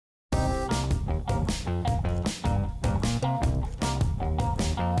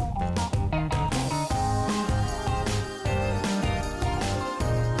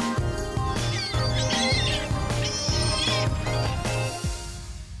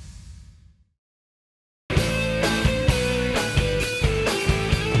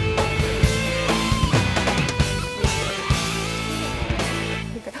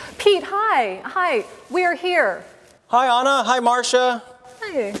Hi, we're here. Hi, Anna. Hi, Marcia.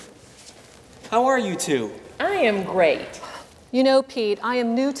 Hi. How are you two? I am great. You know, Pete, I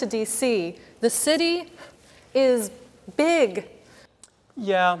am new to DC. The city is big.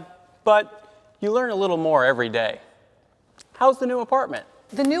 Yeah, but you learn a little more every day. How's the new apartment?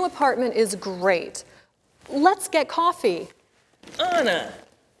 The new apartment is great. Let's get coffee. Anna,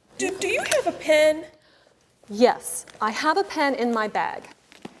 do you have a pen? Yes, I have a pen in my bag.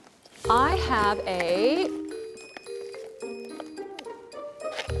 I have a...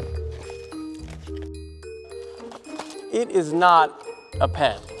 It is not a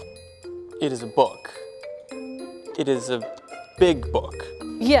pen. It is a book. It is a big book.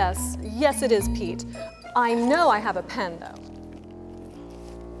 Yes, it is, Pete. I know I have a pen, though.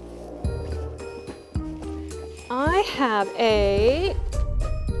 I have a...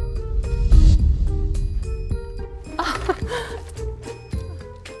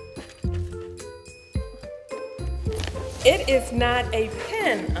 It is not a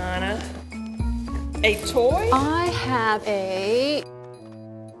pen, Anna. A toy? I have a...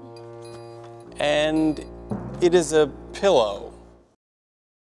 And it is a pillow.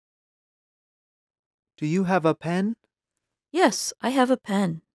 Do you have a pen? Yes, I have a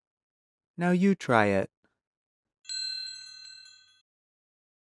pen. Now you try it.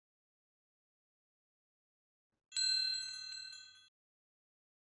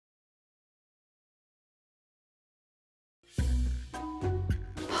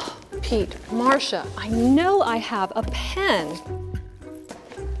 Pete, Marcia, I know I have a pen.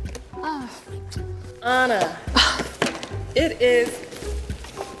 Anna, it is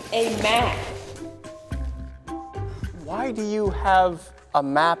a map. Why do you have a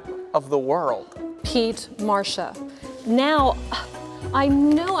map of the world? Pete, Marcia, now I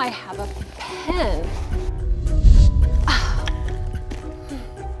know I have a pen.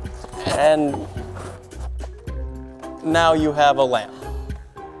 And now you have a lamp.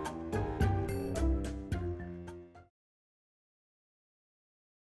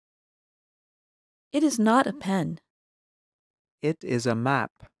 It is not a pen. It is a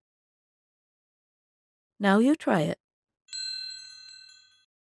map. Now you try it.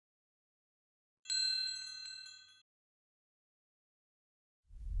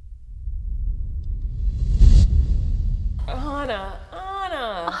 Anna.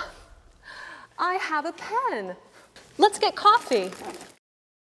 I have a pen. Let's get coffee.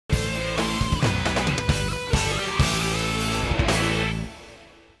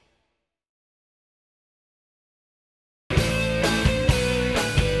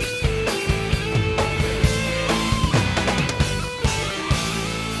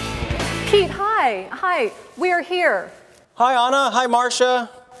 Pete, hi, we're here. Hi, Anna. Hi, Marcia.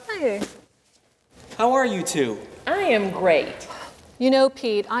 Hi. How are you two? I am great. You know,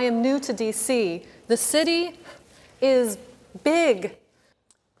 Pete, I am new to DC. The city is big.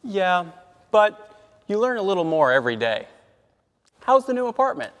 Yeah, but you learn a little more every day. How's the new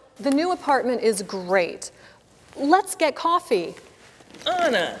apartment? The new apartment is great. Let's get coffee.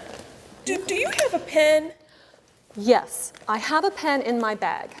 Anna, do you have a pen? Yes, I have a pen in my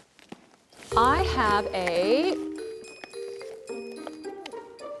bag. I have a...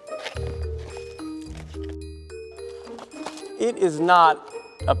 It is not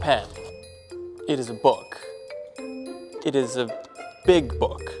a pen. It is a book. It is a big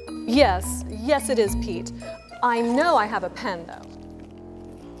book. Yes, it is, Pete. I know I have a pen, though.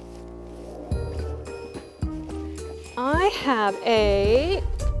 I have a...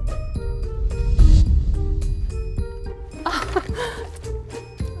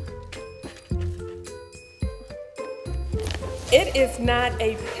 It is not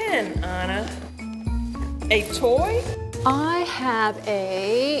a pen, Anna. A toy? I have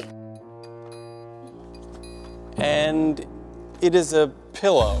a... And it is a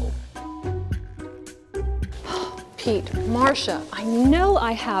pillow. Pete, Marcia, I know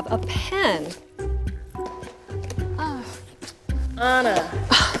I have a pen. Anna,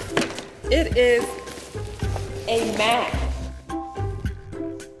 it is a map.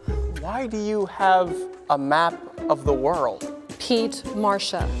 Why do you have a map of the world? Pete,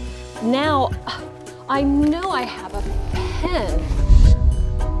 Marcia, now I know I have a pen.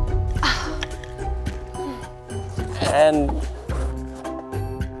 And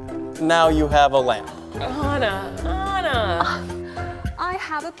now you have a lamp. Anna. I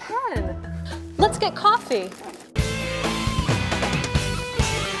have a pen. Let's get coffee.